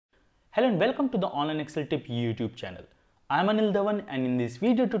Hello and welcome to the Online Excel Tip YouTube channel. I am Anil Dhawan and in this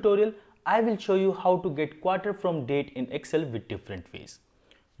video tutorial, I will show you how to get quarter from date in Excel with different ways.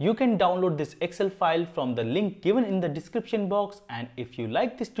 You can download this Excel file from the link given in the description box, and if you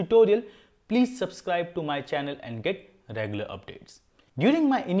like this tutorial, please subscribe to my channel and get regular updates. During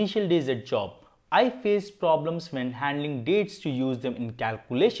my initial days at job, I faced problems when handling dates to use them in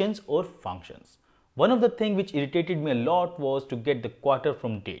calculations or functions. One of the things which irritated me a lot was to get the quarter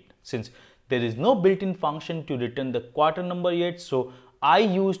from date. Since there is no built-in function to return the quarter number yet, so I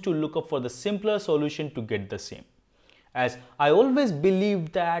used to look up for the simpler solution to get the same. As I always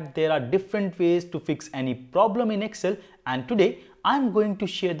believed that there are different ways to fix any problem in Excel, and today I am going to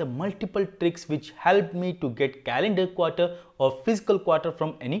share the multiple tricks which helped me to get calendar quarter or fiscal quarter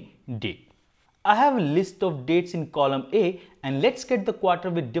from any date. I have a list of dates in column A, and let's get the quarter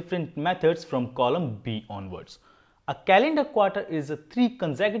with different methods from column B onwards. A calendar quarter is a 3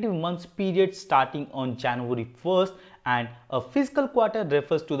 consecutive months period starting on January 1st, and a fiscal quarter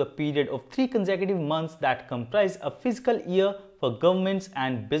refers to the period of 3 consecutive months that comprise a fiscal year for governments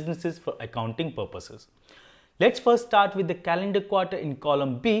and businesses for accounting purposes. Let's first start with the calendar quarter in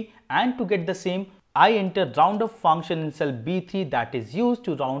column B, and to get the same, I enter roundup function in cell B3 that is used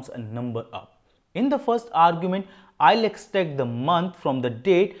to round a number up. In the first argument, I'll extract the month from the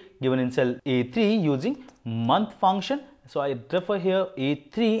date given in cell A3 using month function. So I refer here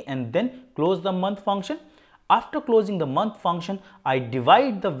A3 and then close the month function. After closing the month function, I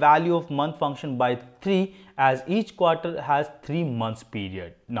divide the value of month function by 3 as each quarter has 3 months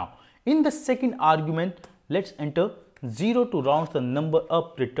period. Now, in the second argument, let's enter 0 to round the number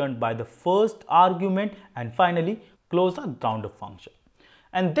up returned by the first argument, and finally close the roundup function.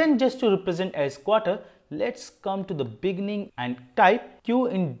 And then just to represent as quarter, let's come to the beginning and type Q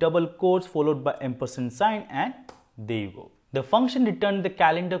in double quotes followed by ampersand sign, and there you go. The function returned the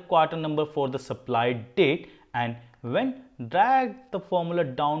calendar quarter number for the supplied date, and when drag the formula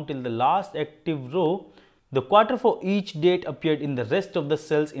down till the last active row, the quarter for each date appeared in the rest of the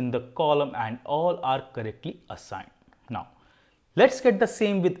cells in the column and all are correctly assigned. Now, let's get the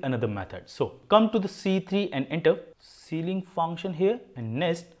same with another method. So come to the C3 and enter ceiling function here, and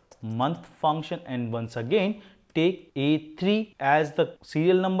next month function, and once again take A3 as the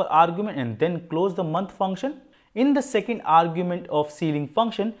serial number argument and then close the month function. In the second argument of ceiling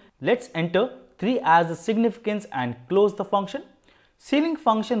function, let's enter 3 as the significance and close the function. Ceiling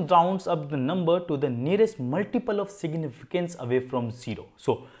function rounds up the number to the nearest multiple of significance away from 0.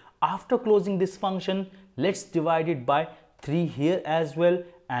 So after closing this function, let's divide it by 3 here as well,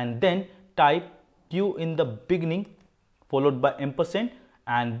 and then type Q in the beginning followed by ampersand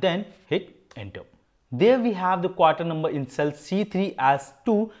and then hit enter. There we have the quarter number in cell C3 as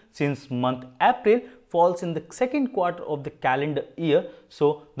 2 since month April falls in the second quarter of the calendar year.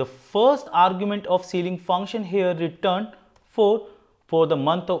 So the first argument of ceiling function here returned 4 for the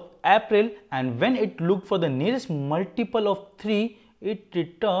month of April, and when it looked for the nearest multiple of 3, it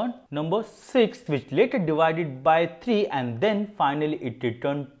returned number 6, which later divided by 3, and then finally it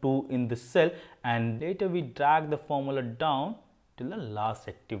returned 2 in the cell, and later we drag the formula down till the last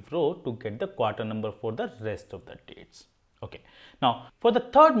active row to get the quarter number for the rest of the dates. Okay. Now, for the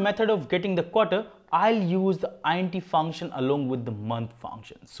third method of getting the quarter, I'll use the INT function along with the month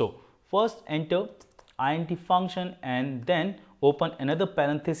function. So first enter INT function and then open another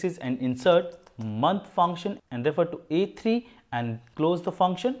parenthesis and insert month function and refer to A3 and close the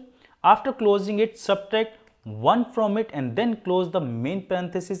function. After closing it, subtract 1 from it and then close the main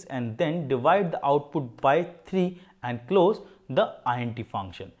parenthesis and then divide the output by 3 and close the INT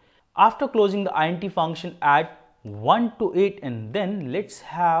function. After closing the INT function, add 1 to it and then let's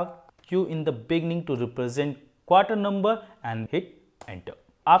have Q in the beginning to represent quarter number and hit enter.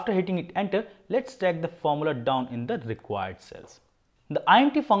 After hitting it enter, let's drag the formula down in the required cells. The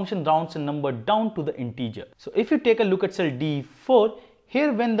INT function rounds a number down to the integer. So if you take a look at cell D4,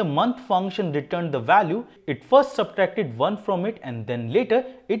 here when the month function returned the value, it first subtracted 1 from it and then later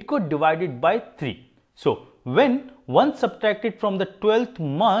it got divided by 3. So when 1 subtracted from the 12th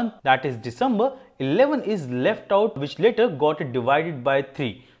month, that is December, 11 is left out, which later got it divided by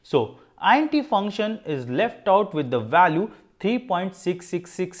 3. So INT function is left out with the value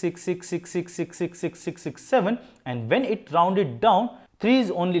 3.6666666666667, and when it rounded down, 3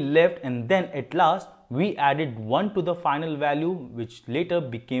 is only left, and then at last we added 1 to the final value, which later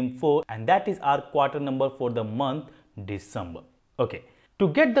became 4, and that is our quarter number for the month December. Okay. To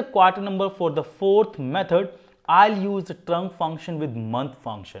get the quarter number for the fourth method, I'll use the TRUNC function with month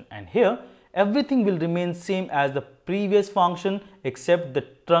function, and here everything will remain same as the previous function except the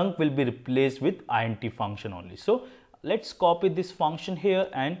TRUNC will be replaced with INT function only. So let's copy this function here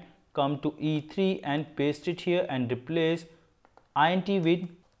and come to E3 and paste it here and replace INT with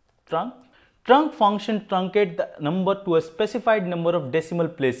TRUNC. TRUNC function truncates the number to a specified number of decimal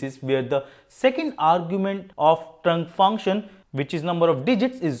places where the second argument of TRUNC function, which is number of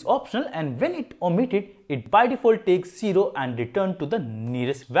digits, is optional, and when it omitted, it by default takes 0 and return to the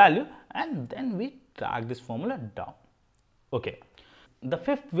nearest value, and then we drag this formula down. Okay. The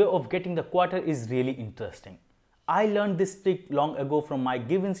fifth way of getting the quarter is really interesting. I learned this trick long ago from Mike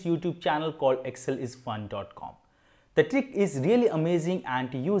Girvin's YouTube channel called ExcelIsFun.com. The trick is really amazing,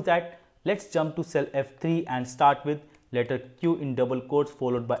 and to use that, let's jump to cell F3 and start with letter Q in double quotes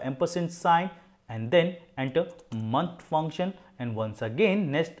followed by ampersand sign, and then enter month function, and once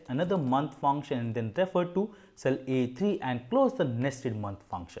again nest another month function, and then refer to cell A3 and close the nested month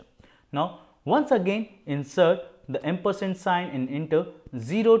function. Now once again insert the ampersand sign and enter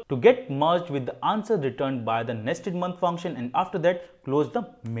 0 to get merged with the answer returned by the nested month function, and after that close the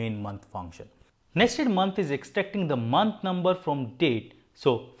main month function. Nested month is extracting the month number from date.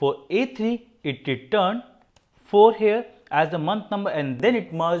 So for A3 it returned 4 here as the month number, and then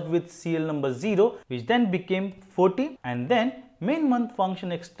it merged with serial number 0, which then became 40, and then main month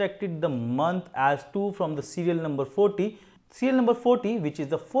function extracted the month as 2 from the serial number 40. Serial number 40, which is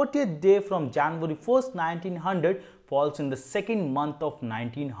the 40th day from January 1st, 1900, falls in the second month of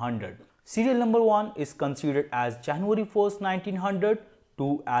 1900. Serial number 1 is considered as January 1st, 1900,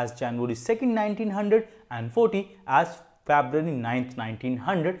 2 as January 2nd, 1900, and 40 as February 9th,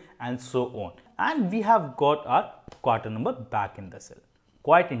 1900, and so on. And we have got our quarter number back in the cell.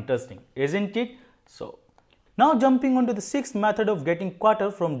 Quite interesting, isn't it? So now jumping on to the sixth method of getting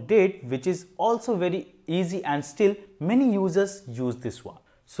quarter from date, which is also very easy and still many users use this one.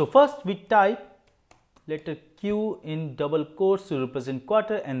 So first we type letter Q in double quotes to represent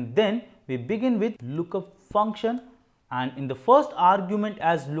quarter, and then we begin with lookup function, and in the first argument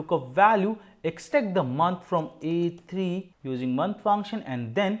as lookup value extract the month from A3 using month function,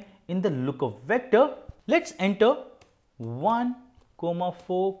 and then in the lookup vector let's enter 1,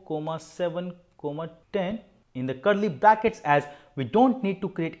 4, 7, 10 in the curly brackets, as we don't need to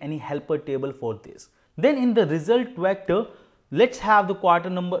create any helper table for this. Then in the result vector let's have the quarter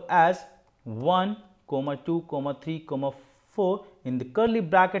number as 1, 2, 3, 4 in the curly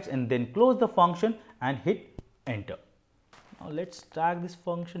brackets, and then close the function and hit enter. Now let's drag this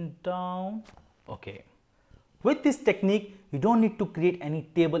function down. Okay. With this technique, you don't need to create any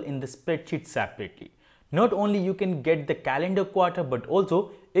table in the spreadsheet separately. Not only you can get the calendar quarter, but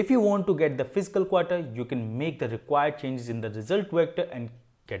also if you want to get the fiscal quarter, you can make the required changes in the result vector and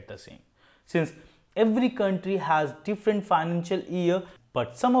get the same. Since every country has different financial year,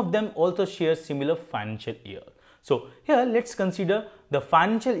 but some of them also share similar financial year. So here let's consider the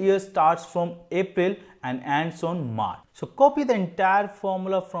financial year starts from April and ends on March. So copy the entire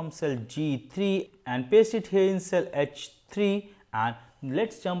formula from cell G3 and paste it here in cell H3, and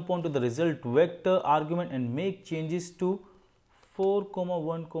let's jump on to the result vector argument and make changes to 4,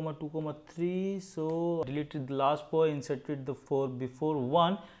 1, 2, 3. So deleted the last 4, inserted the 4 before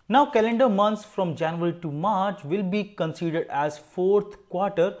 1. Now calendar months from January to March will be considered as fourth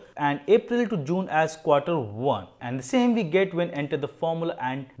quarter, and April to June as quarter 1. And the same we get when enter the formula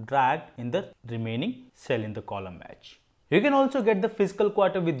and drag in the remaining cell in the column H. You can also get the fiscal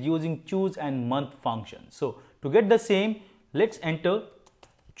quarter with using choose and month function. So to get the same, let's enter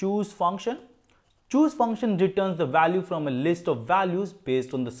choose function. Choose function returns the value from a list of values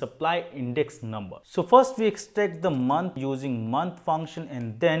based on the supply index number. So first we extract the month using month function,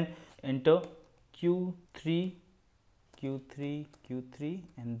 and then enter Q3,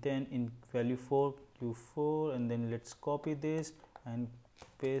 and then in value 4, Q4, and then let's copy this and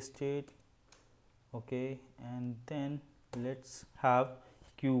paste it. Okay, and then let's have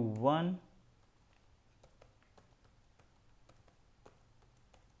Q1,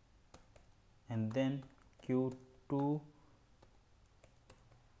 and then Q2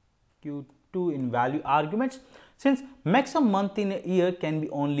 in value arguments. Since maximum month in a year can be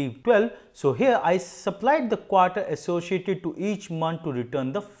only 12, so here I supplied the quarter associated to each month to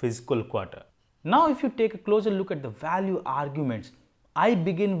return the fiscal quarter. Now if you take a closer look at the value arguments, I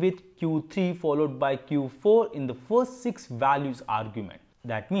begin with Q3 followed by Q4 in the first 6 values argument.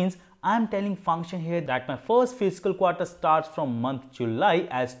 That means I am telling function here that my first fiscal quarter starts from month July,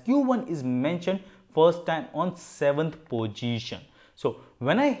 as Q1 is mentioned first time on 7th position. So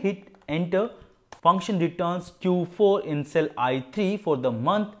when I hit enter, function returns Q4 in cell I3 for the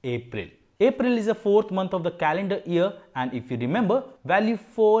month April. April is the 4th month of the calendar year, and if you remember, value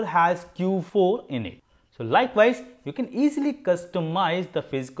 4 has Q4 in it. So likewise, you can easily customize the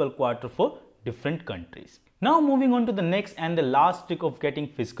fiscal quarter for different countries. Now moving on to the next and the last trick of getting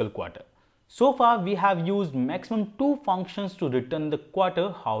fiscal quarter. So far we have used maximum 2 functions to return the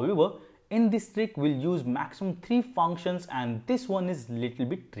quarter. However, in this trick we'll use maximum 3 functions, and this one is little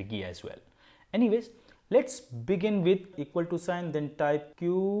bit tricky as well. Anyways, let's begin with equal to sign, then type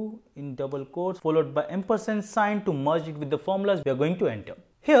Q in double quotes followed by ampersand sign to merge it with the formulas we are going to enter.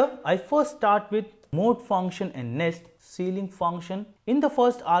 Here I first start with mode function and next ceiling function. In the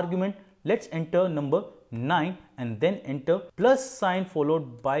first argument, let's enter number 9 and then enter plus sign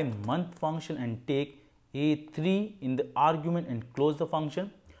followed by month function and take A3 in the argument and close the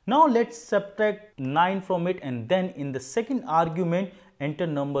function. Now let's subtract 9 from it, and then in the second argument enter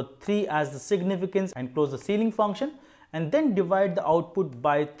number 3 as the significance and close the ceiling function, and then divide the output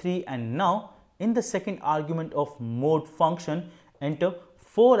by 3, and now in the second argument of mode function enter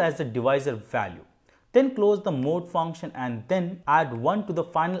 4 as the divisor value. Then close the mode function and then add 1 to the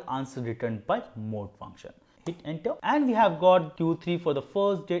final answer returned by mode function. Hit enter and we have got Q3 for the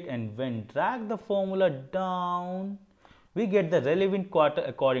first date, and when drag the formula down, we get the relevant quarter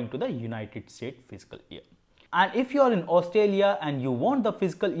according to the United States fiscal year. And if you are in Australia and you want the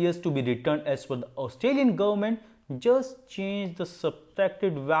fiscal years to be returned as per the Australian government, just change the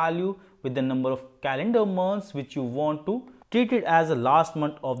subtracted value with the number of calendar months which you want to treat it as the last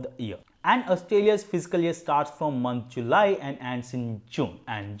month of the year. And Australia's fiscal year starts from month July and ends in June.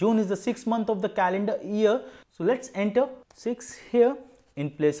 And June is the 6th month of the calendar year. So let's enter 6 here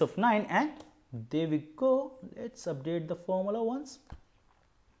in place of 9, and there we go. Let's update the formula once.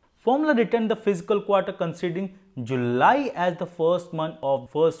 Formula return the fiscal quarter considering July as the first month of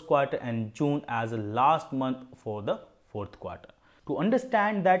first quarter and June as the last month for the fourth quarter. To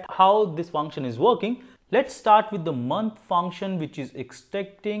understand that how this function is working, let's start with the month function, which is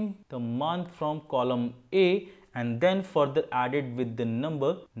extracting the month from column A and then further added with the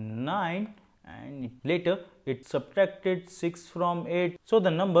number 9, and later it subtracted 6 from 8. So the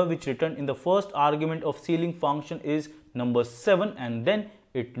number which returned in the first argument of ceiling function is number 7, and then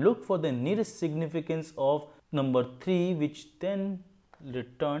it looked for the nearest significance of number 3, which then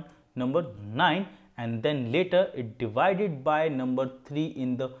returned number 9, and then later it divided by number 3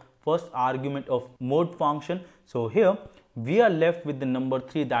 in the first argument of mode function. So here we are left with the number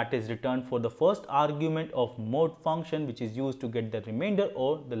 3 that is returned for the first argument of mode function, which is used to get the remainder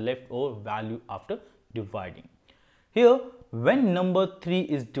or the leftover value after dividing. Here when number 3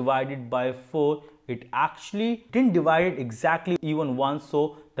 is divided by 4, it actually didn't divide it exactly even once,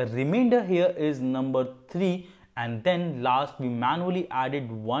 so the remainder here is number 3, and then last we manually added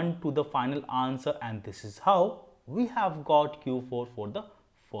 1 to the final answer, and this is how we have got Q4 for the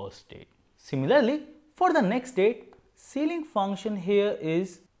first date. Similarly, for the next date, ceiling function here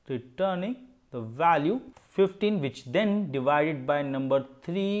is returning the value 15, which then divided by number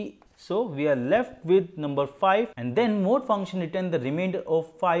 3. So we are left with number 5, and then mode function return the remainder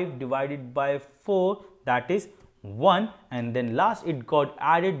of 5 divided by 4, that is 1, and then last it got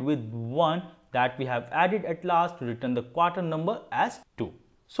added with 1 that we have added at last to return the quarter number as 2.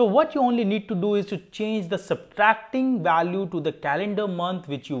 So what you only need to do is to change the subtracting value to the calendar month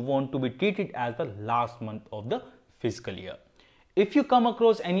which you want to be treated as the last month of the fiscal year. If you come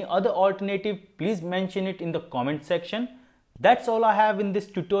across any other alternative, please mention it in the comment section. That's all I have in this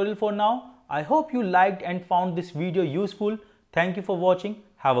tutorial for now. I hope you liked and found this video useful. Thank you for watching.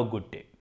 Have a good day.